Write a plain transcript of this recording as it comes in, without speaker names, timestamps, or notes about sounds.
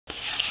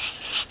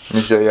Let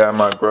me show y'all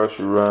my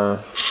grocery run.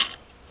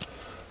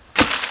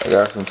 I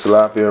got some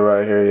tilapia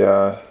right here,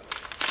 y'all.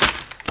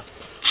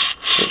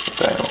 Get the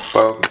thing on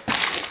focus.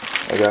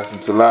 I got some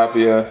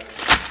tilapia.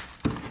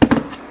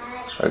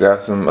 I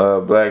got some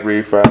black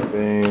refried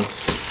beans,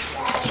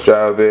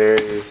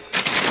 strawberries,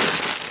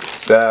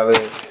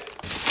 salad,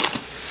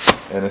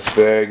 and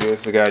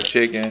asparagus. I got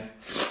chicken.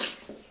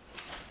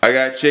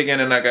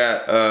 And I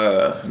got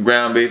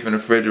ground beef in the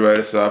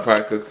refrigerator, so I'll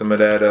probably cook some of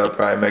that up,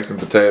 probably make some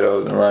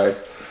potatoes and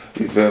rice.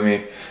 You feel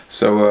me?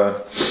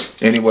 So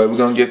anyway, we're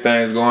gonna get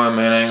things going,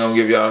 man. I ain't gonna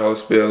give y'all a whole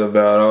spiel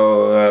about,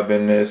 oh, I've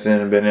been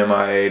missing, been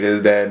MIA,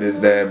 this,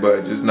 that,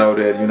 but just know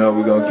that, you know,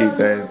 we're gonna keep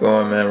things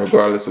going, man,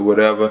 regardless of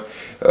whatever.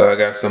 I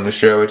got something to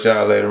share with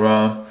y'all later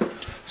on,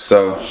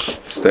 so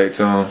stay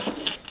tuned.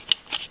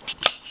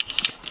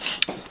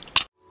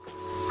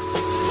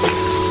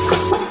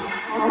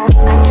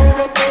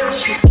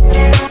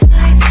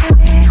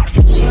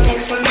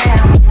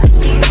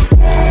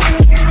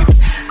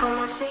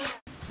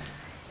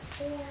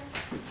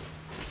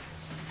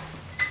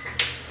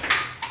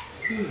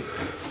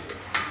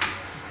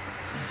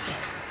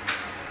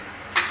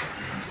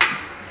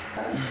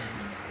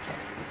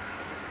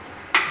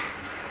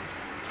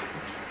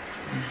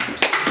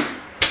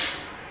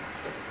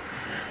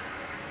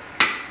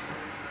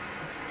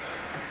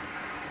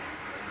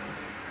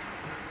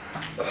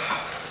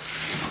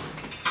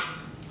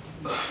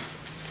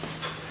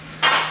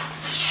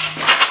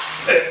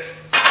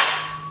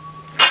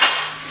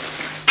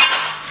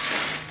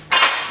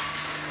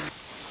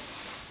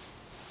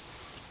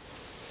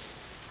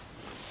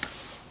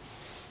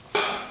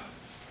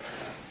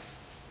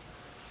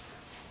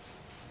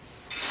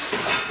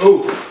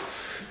 Ooh,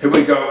 here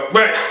we go.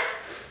 Right.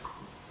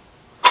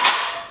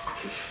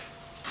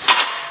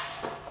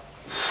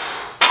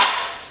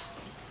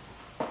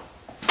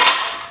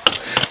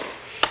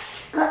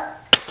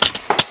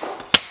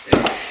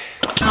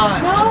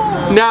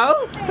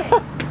 No?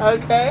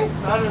 Okay.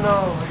 I don't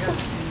know. I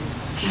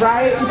guess.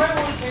 Right?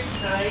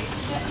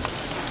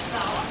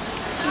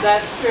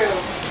 That's true.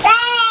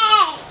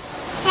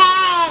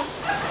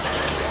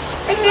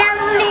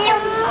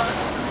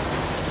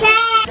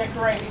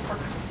 Decorating for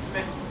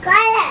Christmas.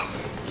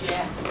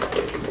 Yeah.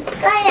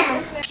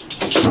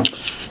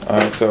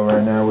 Alright, so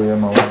right now we at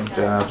my mom's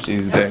job.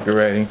 She's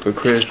decorating for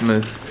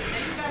Christmas.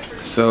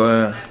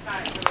 So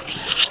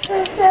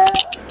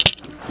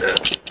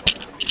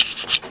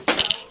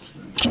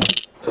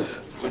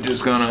we're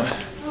just gonna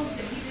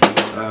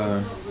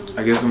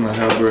I guess I'm gonna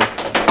help her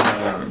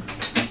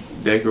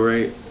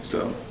decorate.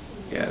 So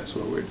yeah, that's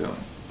what we're doing.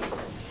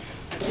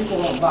 People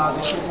won't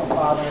bother, kids won't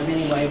bother them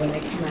anyway when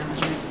they come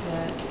out and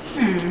set.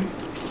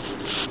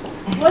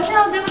 What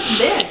y'all do with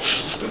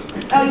this?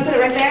 Oh, you put it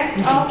right there?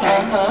 Oh,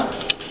 okay.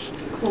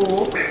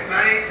 Cool.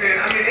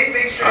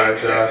 Alright,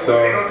 y'all, so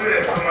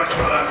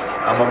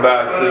I'm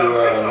about to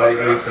make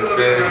me some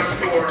fish,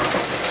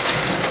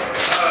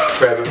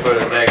 prep it for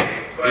the next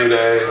few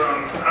days,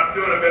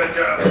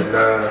 and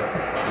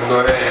I'm gonna go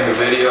ahead and end the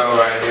video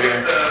right here.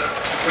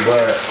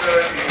 But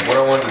what I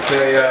want to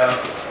tell y'all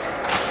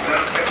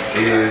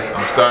is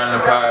I'm starting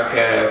a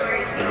podcast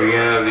at the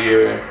beginning of the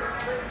year.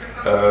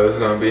 It's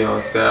gonna be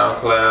on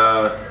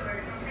SoundCloud,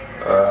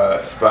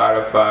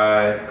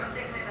 Spotify,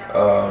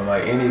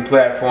 like any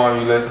platform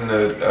you listen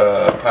to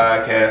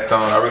podcasts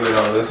on. I really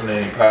don't listen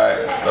to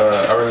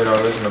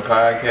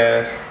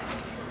podcasts,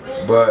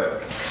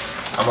 but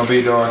I'm gonna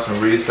be doing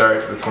some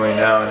research between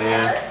now and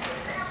then,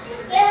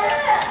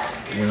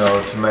 you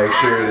know, to make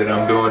sure that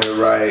I'm doing it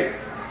right,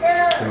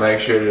 to make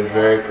sure that it's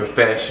very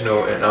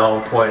professional and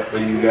on point for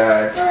you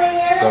guys.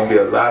 It's gonna be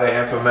a lot of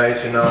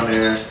information on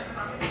there,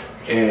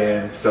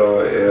 and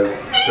so if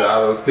to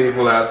all those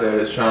people out there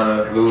that's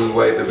trying to lose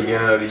weight at the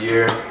beginning of the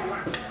year,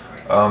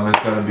 it's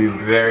gonna be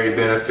very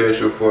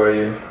beneficial for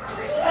you.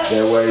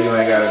 That way you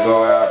ain't gotta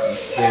go out and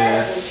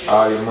spend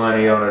all your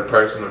money on a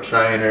personal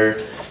trainer.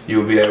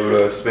 You'll be able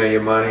to spend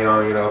your money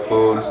on, you know,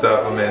 food and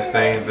supplements,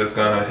 things that's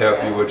gonna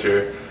help you with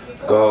your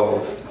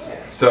goals.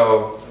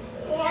 So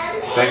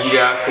thank you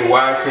guys for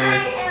watching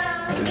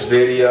this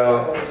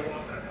video.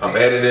 I'm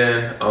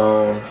editing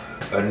on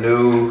a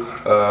new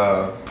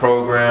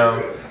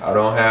program. I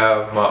don't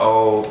have my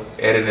old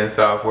editing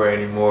software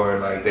anymore.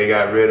 Like, they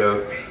got rid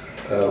of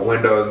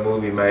Windows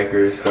Movie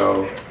Maker,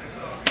 so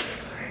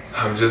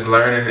I'm just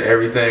learning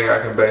everything I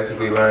can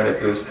basically learn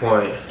at this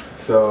point.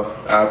 So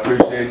I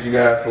appreciate you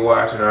guys for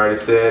watching. I already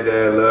said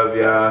that. Love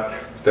y'all.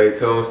 Stay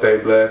tuned, stay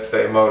blessed,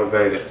 stay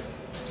motivated.